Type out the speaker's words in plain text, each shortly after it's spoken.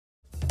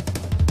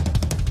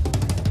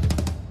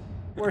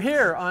We're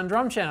here on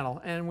Drum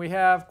Channel, and we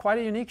have quite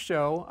a unique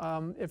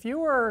show. If you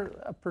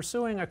were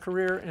pursuing a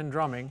career in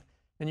drumming,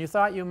 and you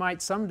thought you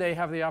might someday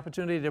have the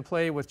opportunity to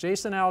play with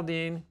Jason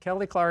Aldean,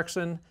 Kelly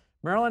Clarkson,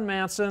 Marilyn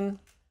Manson,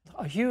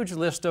 a huge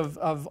list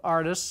of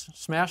artists,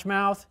 Smash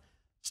Mouth,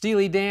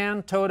 Steely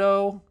Dan,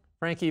 Toto,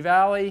 Frankie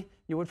Valli,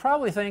 you would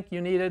probably think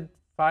you needed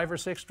 5 or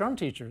 6 drum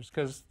teachers,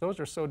 because those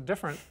are so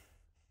different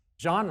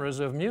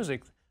genres of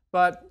music.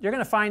 But you're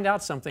going to find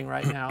out something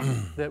right now,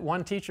 that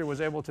one teacher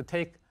was able to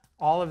take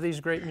all of these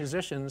great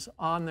musicians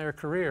on their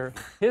career.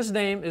 His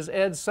name is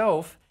Ed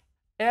Soph.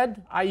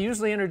 Ed, I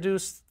usually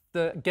introduce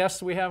the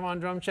guests we have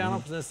on Drum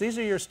Channel. Since these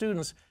are your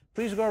students,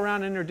 please go around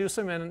and introduce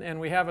them, and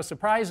we have a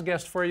surprise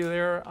guest for you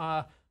there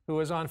who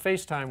is on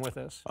FaceTime with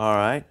us. All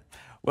right.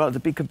 Well, to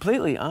be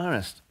completely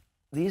honest,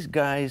 these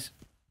guys,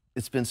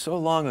 it's been so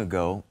long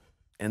ago,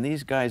 and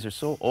these guys are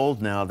so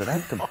old now that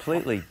I've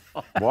completely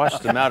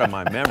washed them out of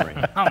my memory.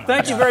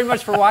 Thank you very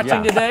much for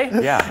watching today.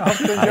 Yeah. I hope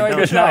you enjoyed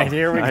your show.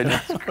 Here we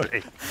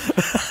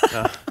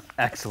go.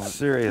 Excellent.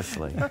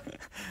 Seriously.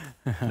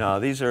 No,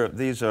 this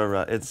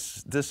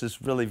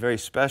is really very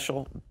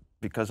special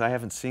because I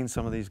haven't seen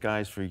some of these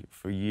guys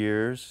for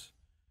years.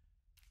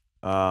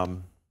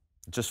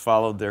 Just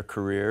followed their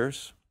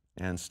careers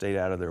and stayed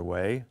out of their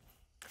way.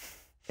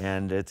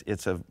 And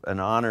it's an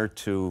honor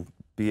to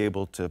be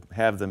able to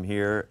have them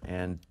here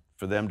and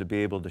for them to be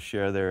able to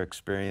share their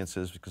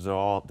experiences, because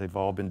they've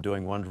all been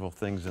doing wonderful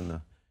things in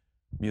the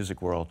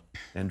music world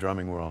and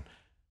drumming world.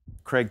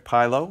 Craig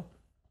Pilo,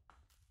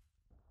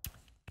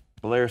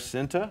 Blair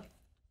Sinta,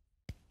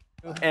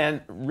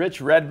 and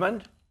Rich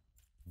Redmond,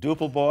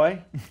 Duple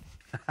Boy,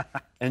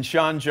 and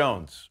Sean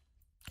Jones.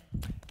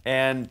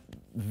 And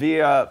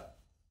via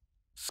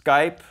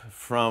Skype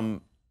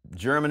from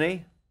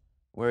Germany,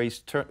 where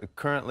he's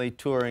currently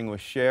touring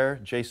with Cher,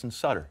 Jason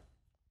Sutter.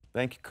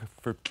 Thank you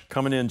for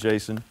coming in,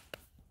 Jason.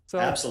 So,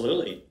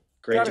 absolutely.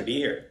 Great to be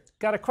here.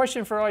 Got a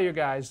question for all you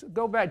guys.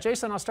 Go back.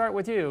 Jason, I'll start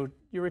with you.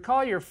 You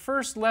recall your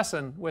first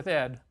lesson with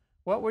Ed.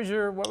 What was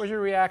your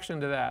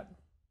reaction to that?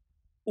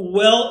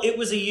 Well, it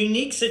was a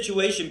unique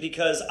situation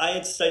because I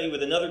had studied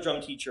with another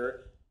drum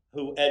teacher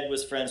who Ed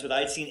was friends with.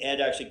 I had seen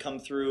Ed actually come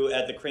through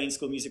at the Crane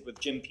School of Music with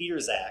Jim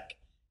Peterzak.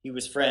 He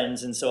was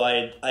friends, and so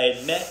I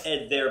had met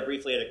Ed there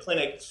briefly at a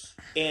clinic,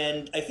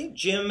 and I think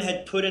Jim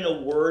had put in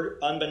a word,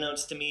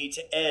 unbeknownst to me,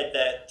 to Ed,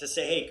 to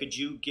say, hey, could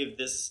you give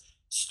this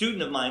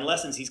student of mine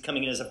lessons? He's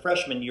coming in as a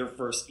freshman your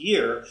first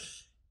year.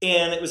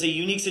 And it was a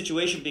unique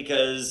situation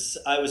because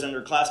I was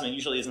underclassman.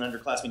 Usually as an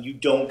underclassman, you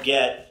don't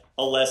get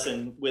a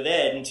lesson with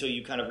Ed until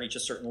you kind of reach a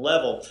certain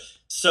level.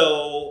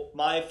 So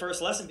my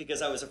first lesson,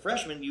 because I was a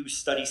freshman, you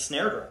study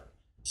snare drum.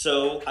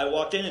 So I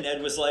walked in and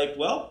Ed was like,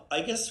 well,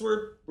 I guess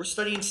we're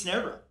studying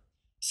snare drum.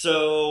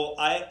 So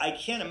I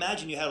can't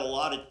imagine you had a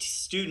lot of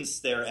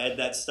students there, Ed,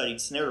 that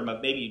studied snare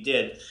drum. Maybe you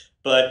did.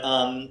 But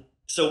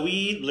so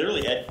we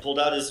literally, Ed pulled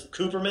out his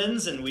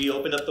Coopermans and we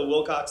opened up the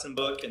Wilcoxon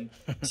book. And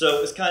so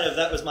it was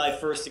that was my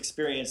first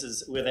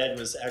experiences with Ed,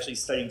 was actually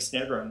studying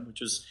snare drum,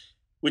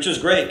 which was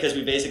great because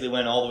we basically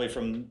went all the way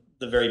from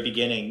the very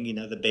beginning, you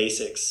know, the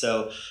basics.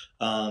 So,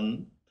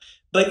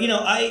 but, you know,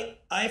 I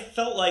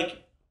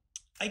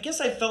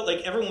guess I felt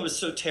like everyone was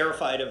so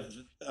terrified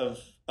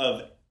of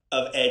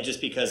Ed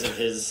just because of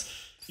his,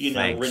 you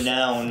know,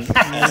 renown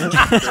as an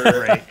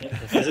teacher,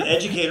 as an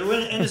educator,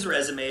 and his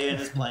resume and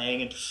his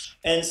playing.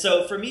 And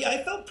so for me,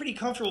 I felt pretty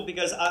comfortable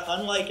because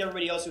unlike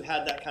everybody else who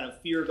had that kind of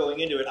fear going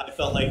into it, I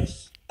felt like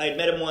I had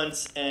met him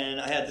once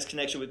and I had this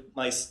connection with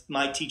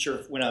my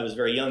teacher when I was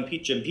very young,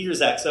 Jim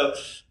Peterzak. So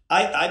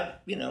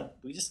you know,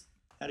 we just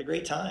had a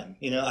great time.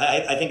 You know,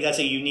 I think that's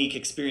a unique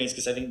experience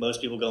because I think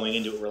most people going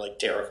into it were like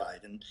terrified,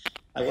 and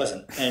I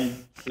wasn't.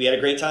 And we had a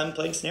great time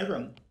playing snare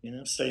drum, you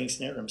know, studying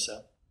snare drum.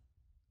 So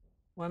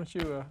why don't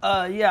you?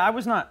 Yeah, I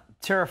was not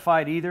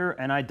terrified either,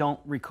 and I don't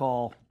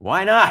recall.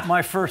 Why not?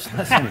 My first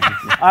lesson.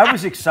 I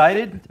was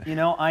excited. You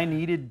know, I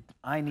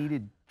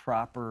needed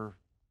proper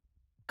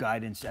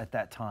guidance at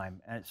that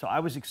time, and so I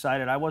was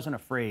excited. I wasn't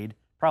afraid.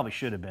 Probably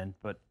should have been,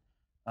 but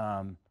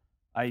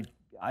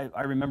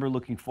I remember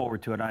looking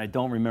forward to it, and I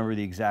don't remember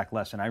the exact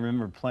lesson. I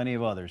remember plenty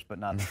of others, but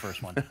not the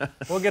first one.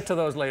 We'll get to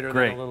those later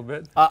then a little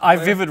bit. I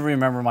vividly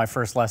remember my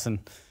first lesson,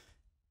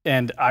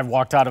 and I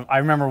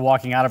remember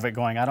walking out of it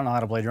going, I don't know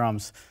how to play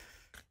drums.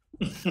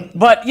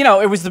 But you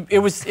know, it was.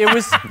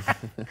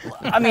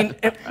 I mean,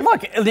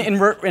 look.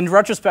 In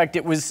retrospect,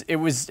 it was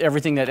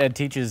everything that Ed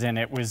teaches, and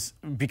it was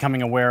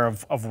becoming aware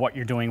of what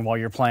you're doing while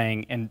you're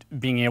playing, and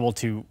being able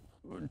to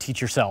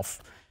teach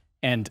yourself.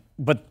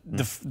 But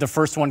the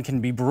first one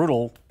can be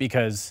brutal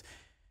because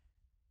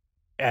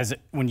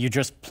when you're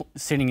just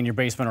sitting in your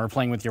basement or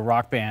playing with your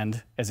rock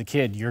band as a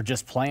kid, you're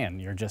just playing.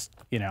 You're just,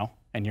 you know,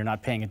 and you're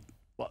not paying it.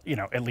 Well, you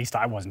know, at least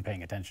I wasn't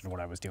paying attention to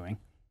what I was doing.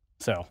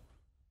 So.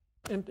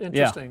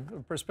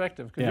 interesting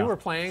perspective, because Yeah. you were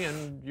playing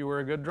and you were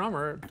a good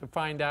drummer. To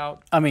find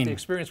out I mean, the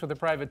experience with a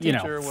private You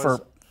teacher know,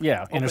 was in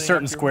opening a up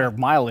certain your square mind.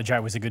 mileage, I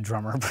was a good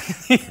drummer.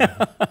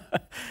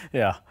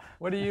 Yeah.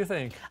 What do you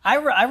think? I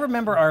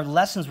remember our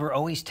lessons were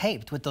always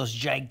taped with those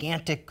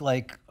gigantic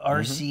like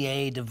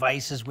RCA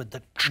devices with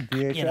the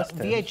VHS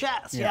tapes.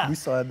 VHS, yeah. We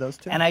still had those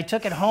too. And I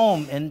took it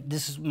home, and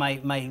this is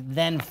my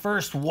then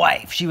first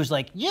wife. She was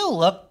like, "You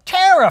look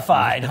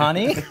terrified,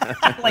 honey."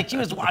 Like she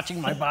was watching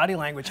my body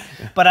language.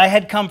 But I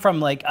had come from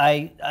like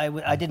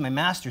I did my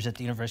master's at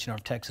the University of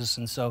North Texas,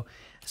 and so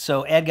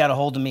Ed got a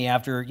hold of me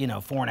after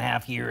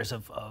 4.5 years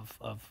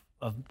of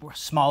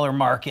smaller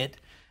market,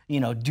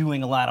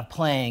 doing a lot of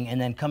playing,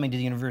 and then coming to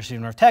the University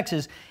of North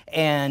Texas,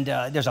 and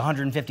there's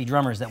 150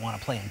 drummers that want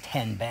to play in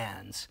 10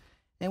 bands.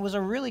 And it was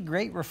a really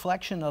great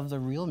reflection of the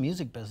real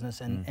music business,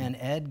 and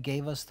Ed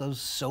gave us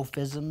those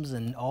sophisms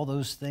and all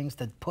those things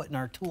to put in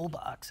our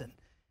toolbox,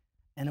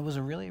 and it was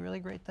a really, really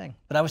great thing.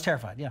 But I was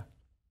terrified, yeah.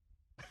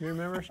 You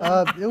remember,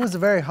 Sean? It was a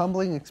very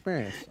humbling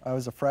experience. I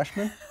was a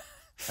freshman.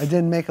 I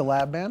didn't make a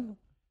lab band.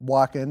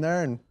 Walk in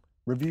there and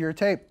review your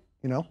tape.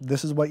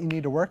 This is what you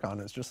need to work on.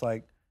 It's just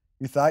like,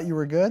 you thought you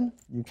were good,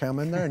 you come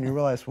in there and you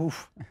realize,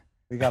 oof,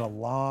 we got a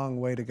long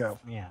way to go.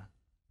 Yeah.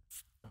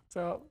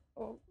 So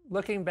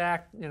looking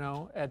back,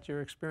 at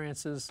your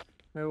experiences,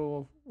 maybe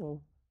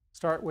we'll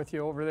start with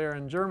you over there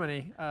in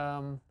Germany.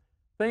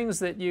 Things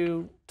that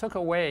you took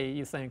away,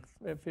 you think,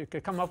 if you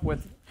could come up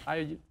with,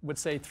 I would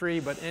say 3,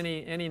 but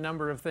any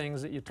number of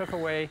things that you took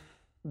away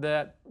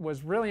that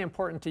was really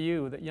important to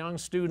you, that young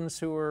students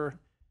who are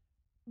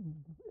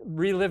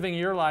reliving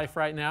your life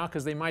right now,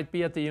 because they might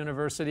be at the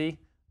university,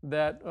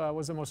 that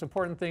was the most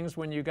important things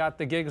when you got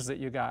the gigs that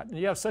you got. And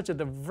you have such a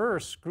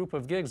diverse group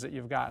of gigs that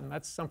you've gotten.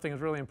 That's something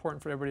that's really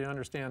important for everybody to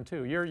understand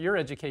too, your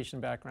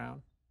education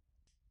background.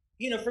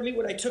 For me,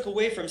 what I took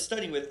away from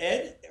studying with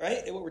Ed,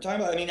 right, what we're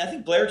talking about, I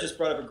think Blair just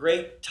brought up a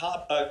great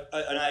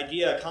an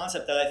idea, a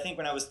concept that I think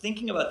when I was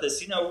thinking about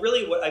this,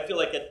 really what I feel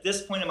like at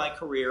this point in my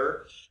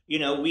career,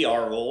 we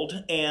are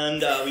old,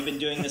 and we've been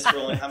doing this for a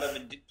long time. I've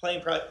been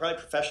playing probably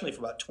professionally for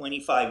about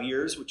 25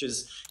 years, which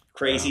is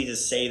crazy to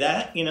say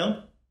that,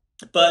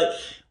 But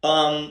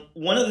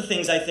one of the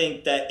things I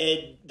think that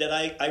Ed, that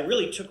I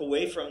really took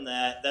away from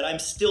that I'm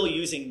still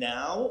using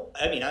now,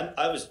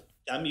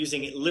 I'm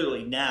using it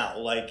literally now,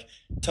 like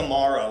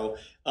tomorrow,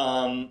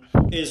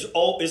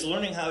 is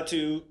learning how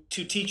to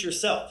teach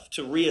yourself,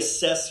 to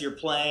reassess your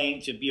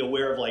playing, to be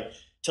aware of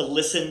to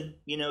listen,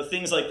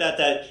 things like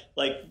that,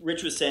 like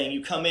Rich was saying,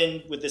 you come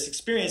in with this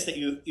experience that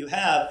you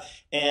have,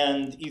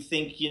 and you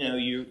think,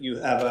 you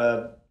have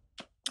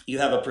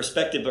a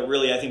perspective, but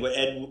really I think what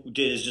Ed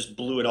did is just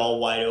blew it all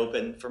wide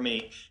open for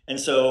me. And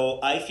so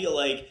I feel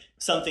like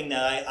something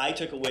that I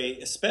took away,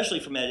 especially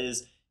from Ed,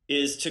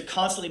 is to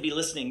constantly be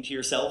listening to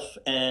yourself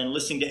and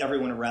listening to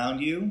everyone around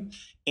you.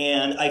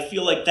 And I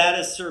feel like that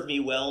has served me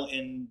well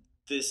in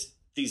these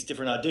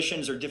different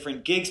auditions or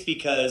different gigs,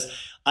 because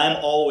I'm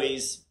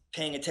always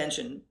paying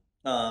attention.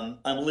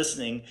 I'm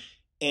listening.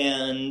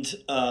 And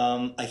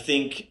I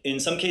think in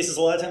some cases,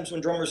 a lot of times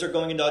when drummers are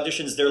going into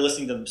auditions, they're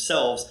listening to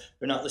themselves.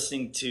 They're not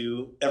listening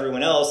to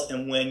everyone else.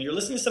 And when you're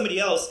listening to somebody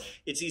else,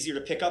 it's easier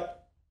to pick up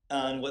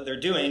on what they're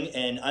doing.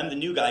 And I'm the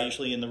new guy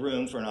usually in the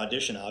room for an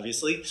audition,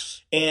 obviously.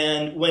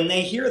 And when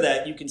they hear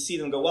that, you can see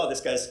them go, wow, this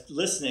guy's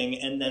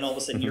listening. And then all of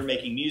a sudden you're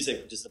making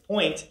music, which is the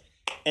point.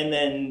 And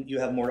then you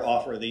have more to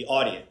offer the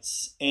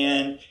audience.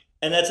 And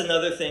that's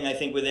another thing I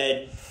think with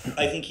Ed.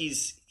 I think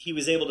he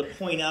was able to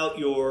point out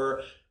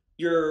your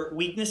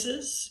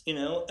weaknesses,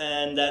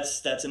 and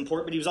that's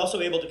important. But he was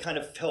also able to kind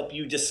of help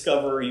you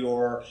discover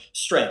your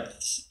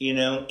strengths,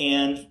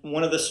 And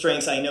one of the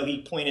strengths I know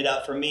he pointed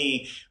out for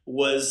me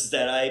was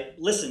that I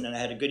listened and I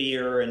had a good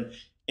ear,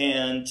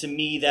 and to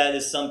me that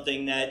is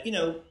something that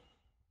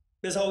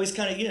is always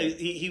kind of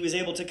he was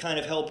able to kind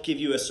of help give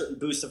you a certain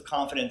boost of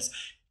confidence,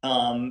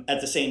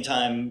 at the same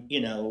time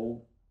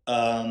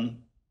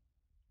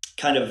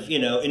kind of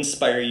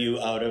inspire you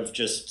out of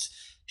just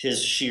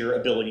his sheer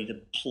ability to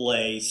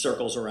play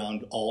circles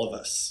around all of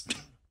us,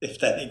 if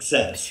that makes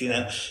sense,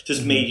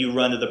 just made you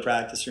run to the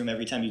practice room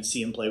every time you'd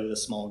see him play with a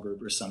small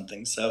group or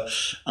something. So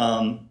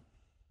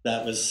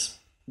that's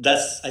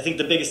I think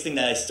the biggest thing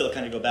that I still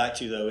kind of go back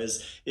to though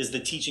is the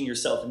teaching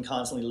yourself and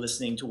constantly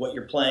listening to what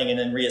you're playing and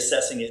then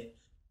reassessing it.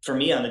 For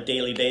me on a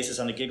daily basis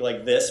on a gig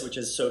like this, which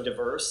is so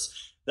diverse,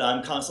 that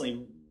I'm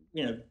constantly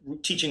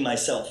teaching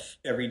myself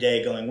every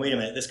day, going, wait a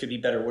minute, this could be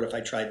better. What if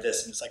I tried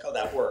this? And it's like, oh,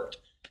 that worked.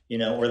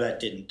 Or that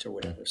didn't, or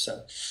whatever.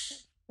 So,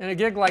 and a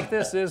gig like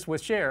this is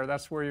with Cher.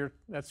 That's who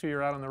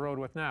you're out on the road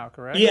with now,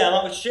 correct? Yeah, I'm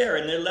out with Cher,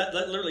 and that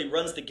literally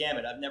runs the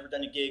gamut. I've never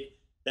done a gig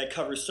that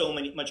covers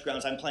much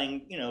grounds. I'm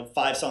playing,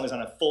 5 songs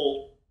on a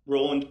full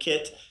Roland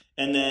kit,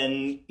 and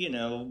then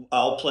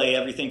I'll play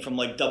everything from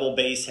like double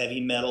bass, heavy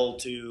metal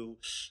to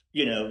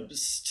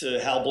to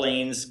Hal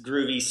Blaine's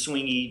groovy,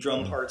 swingy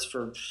drum parts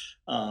for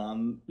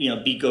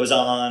Beat Goes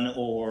On,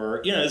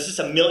 or it's just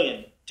a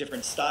million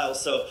different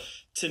styles. So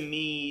to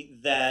me,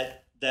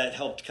 that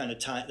helped kind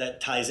of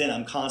ties in.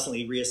 I'm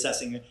constantly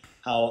reassessing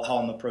how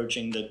I'm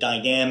approaching the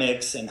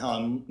dynamics and how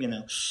I'm,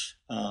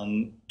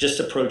 just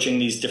approaching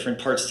these different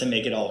parts to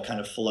make it all kind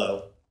of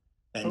flow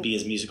and be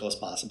as musical as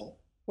possible.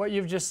 What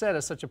you've just said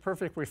is such a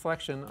perfect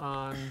reflection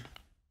on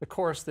the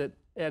course that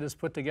Ed has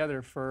put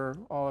together for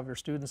all of your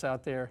students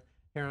out there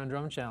here on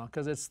Drum Channel,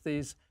 because it's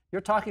these,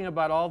 you're talking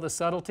about all the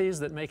subtleties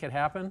that make it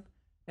happen,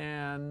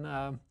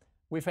 and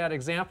we've had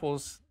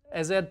examples,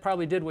 as Ed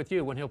probably did with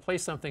you. When he'll play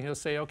something, he'll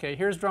say, okay,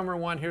 here's drummer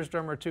 1, here's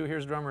drummer 2,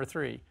 here's drummer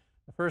 3.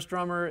 The first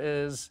drummer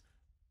is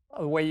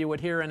the way you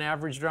would hear an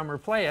average drummer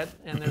play it,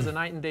 and there's a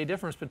night and day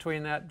difference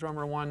between that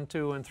drummer 1,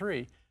 2, and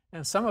 3.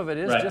 And some of it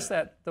is just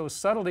that, those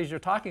subtleties you're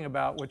talking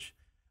about, which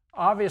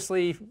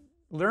obviously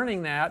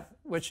learning that,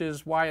 which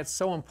is why it's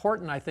so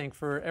important, I think,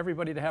 for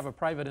everybody to have a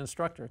private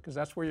instructor, because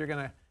that's where you're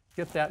going to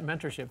get that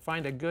mentorship.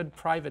 Find a good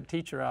private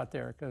teacher out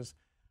there, because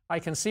I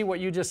can see what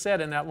you just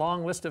said in that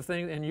long list of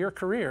things, and your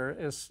career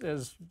is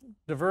as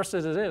diverse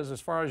as it is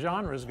as far as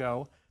genres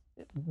go.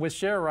 With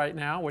Cher right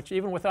now, which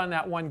even within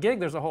that one gig,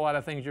 there's a whole lot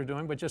of things you're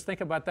doing, but just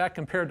think about that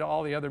compared to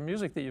all the other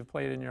music that you've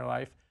played in your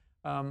life.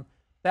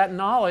 That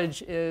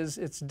knowledge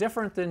it's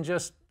different than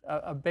just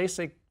a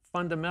basic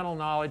fundamental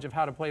knowledge of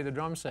how to play the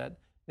drum set.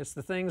 It's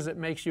the things that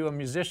makes you a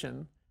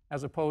musician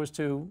as opposed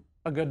to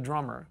a good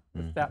drummer,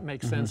 if that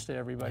makes sense to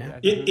everybody.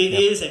 It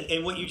is,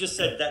 and what you just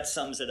said, that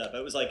sums it up.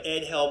 It was like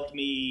Ed helped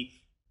me,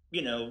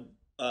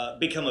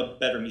 become a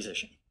better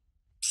musician.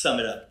 Sum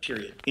it up,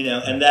 period.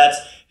 And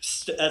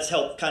that's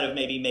helped kind of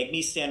maybe make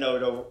me stand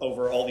out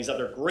over all these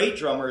other great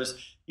drummers.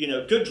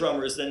 Good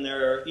drummers. Then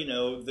they're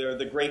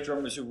the great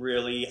drummers who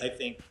really, I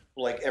think,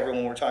 like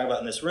everyone we're talking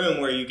about in this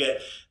room, where you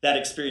get that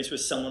experience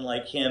with someone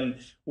like him,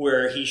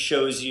 where he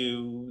shows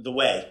you the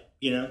way.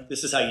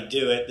 This is how you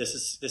do it. This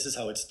is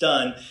how it's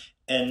done.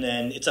 And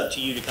then it's up to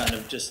you to kind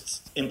of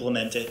just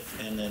implement it.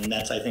 And then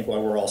that's, I think, why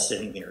we're all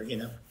sitting here.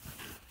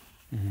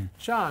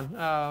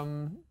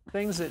 Sean,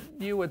 things that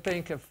you would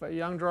think of a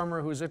young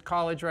drummer who's at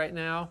college right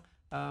now.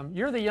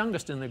 You're the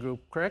youngest in the group,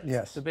 correct?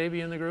 Yes. The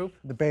baby in the group?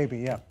 The baby,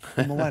 yeah.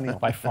 The millennial.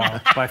 By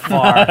far,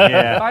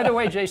 yeah. By the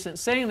way, Jason,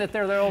 saying that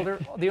they're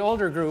the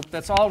older group,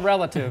 that's all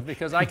relative,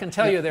 because I can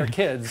tell you they're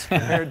kids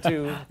compared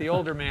to the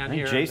older man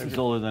here. Jason's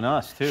older than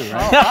us, too, Oh,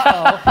 right?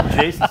 uh-oh.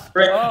 Jason's.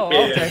 Oh,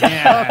 okay.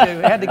 Okay,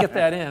 we had to get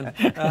that in.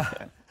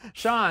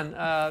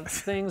 Sean,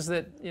 things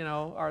that,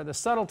 are the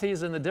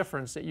subtleties and the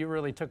difference that you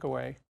really took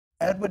away.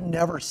 Ed would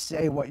never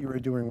say what you were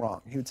doing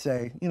wrong. He would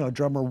say,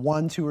 drummer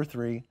 1, 2, or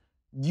 3,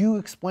 you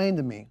explain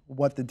to me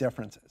what the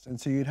difference is. And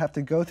so you'd have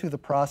to go through the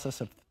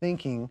process of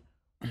thinking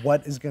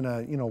what is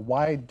gonna,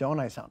 why don't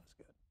I sound as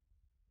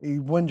good? He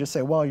wouldn't just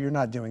say, well, you're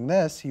not doing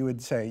this. He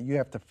would say, you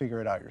have to figure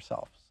it out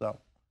yourself. So,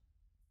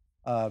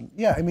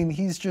 yeah, I mean,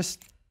 he's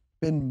just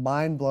been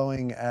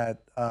mind-blowing at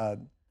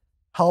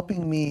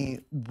helping me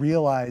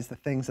realize the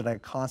things that I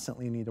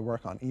constantly need to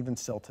work on, even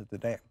still to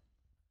today.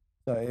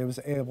 So it was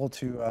able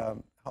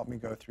to help me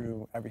go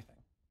through everything.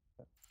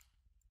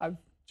 I've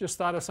just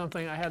thought of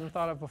something I hadn't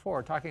thought of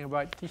before, talking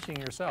about teaching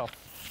yourself.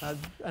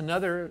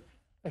 Another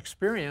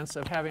experience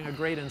of having a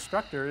great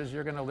instructor is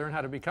you're going to learn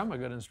how to become a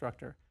good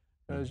instructor,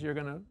 because you're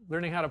going to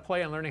learning how to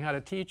play and learning how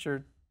to teach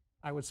are,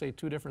 I would say,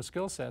 two different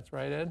skill sets,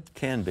 right, Ed?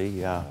 Can be,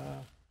 yeah.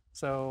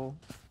 So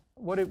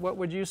what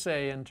would you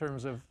say in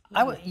terms of?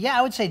 I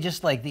would say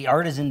just like the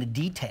art is in the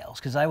details,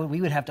 because we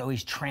would have to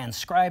always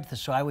transcribe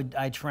this. So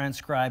I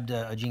transcribed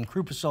a Gene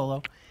Krupa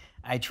solo.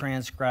 I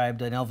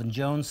transcribed an Elvin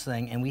Jones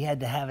thing, and we had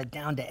to have it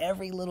down to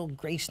every little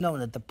grace note,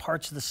 at the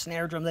parts of the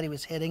snare drum that he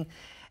was hitting.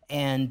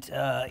 And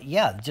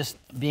yeah, just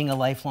being a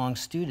lifelong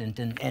student,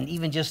 and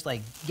even just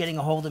like getting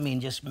a hold of me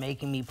and just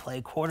making me play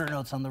quarter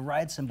notes on the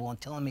ride cymbal and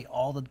telling me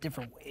all the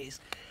different ways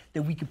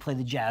that we could play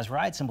the jazz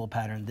ride cymbal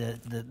pattern.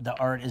 The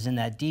art is in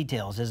that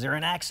details. Is there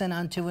an accent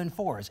on 2 and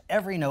 4s?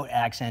 Every note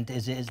accent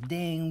is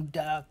ding,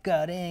 da,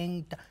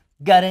 ga-ding,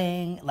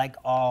 ga-ding, like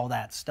all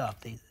that stuff.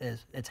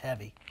 It's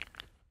heavy.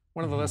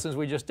 One of the lessons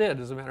we just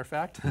did, as a matter of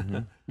fact.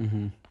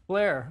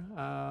 Blair.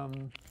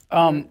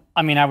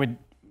 I mean, I would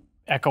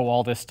echo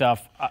all this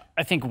stuff.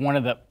 I think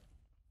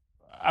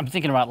I'm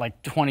thinking about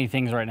like 20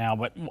 things right now,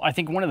 but I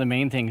think one of the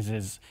main things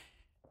is,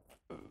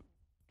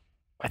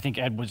 I think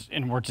Ed was,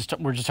 and we're just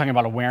talking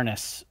about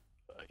awareness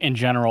in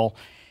general.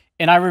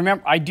 And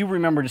I do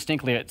remember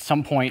distinctly at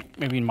some point,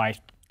 maybe in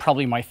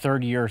probably my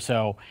third year or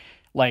so,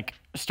 like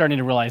starting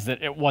to realize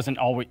that it wasn't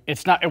all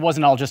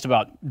just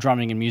about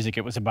drumming and music.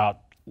 It was about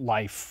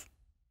life,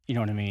 you know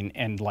what I mean?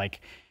 And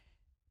like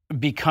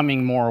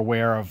becoming more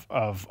aware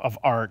of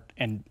art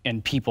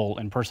and people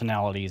and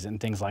personalities and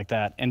things like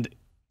that. And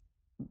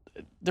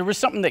there was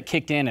something that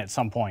kicked in at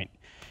some point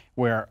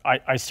where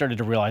I started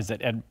to realize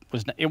that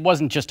it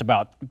wasn't just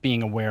about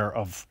being aware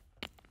of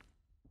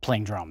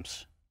playing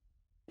drums.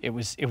 It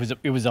was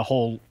a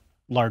whole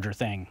larger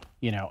thing,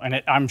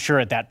 and I'm sure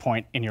at that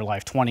point in your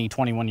life, 20,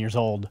 21 years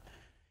old,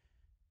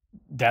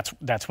 that's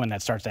when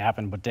that starts to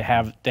happen. But to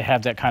have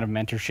that kind of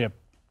mentorship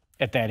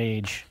at that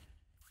age,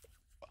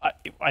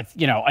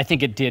 I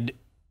think it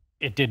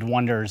did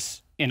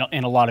wonders in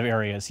a lot of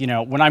areas.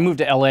 When I moved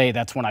to LA,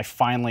 that's when I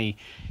finally,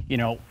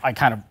 I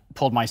kind of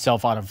pulled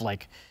myself out of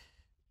like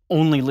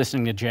only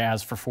listening to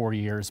jazz for 4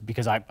 years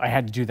because I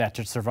had to do that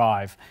to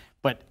survive.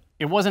 But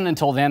it wasn't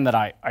until then that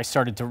I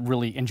started to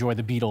really enjoy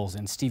the Beatles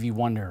and Stevie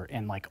Wonder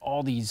and like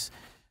all this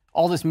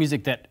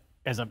music that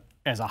as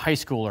a high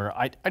schooler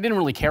I didn't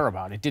really care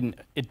about. It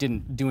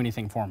didn't do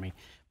anything for me.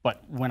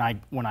 But when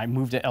I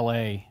moved to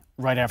LA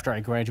right after I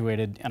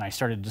graduated and I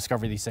started to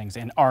discover these things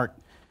and art,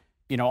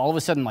 you know, all of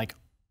a sudden like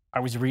I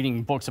was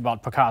reading books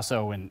about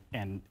Picasso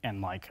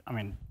and like, I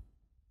mean,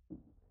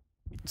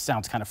 it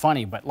sounds kind of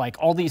funny, but like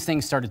all these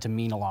things started to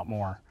mean a lot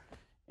more.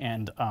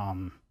 And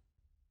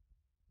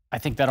I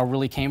think that all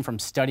really came from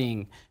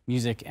studying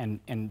music and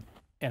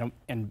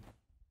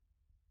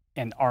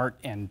art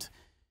and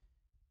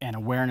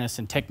awareness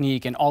and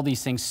technique and all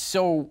these things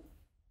so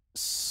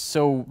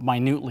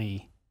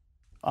minutely.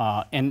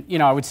 And you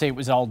know, I would say it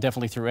was all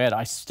definitely through Ed.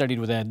 I studied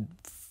with Ed.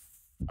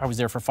 I was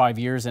there for 5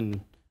 years, and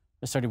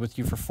I studied with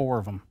you for 4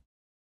 of them.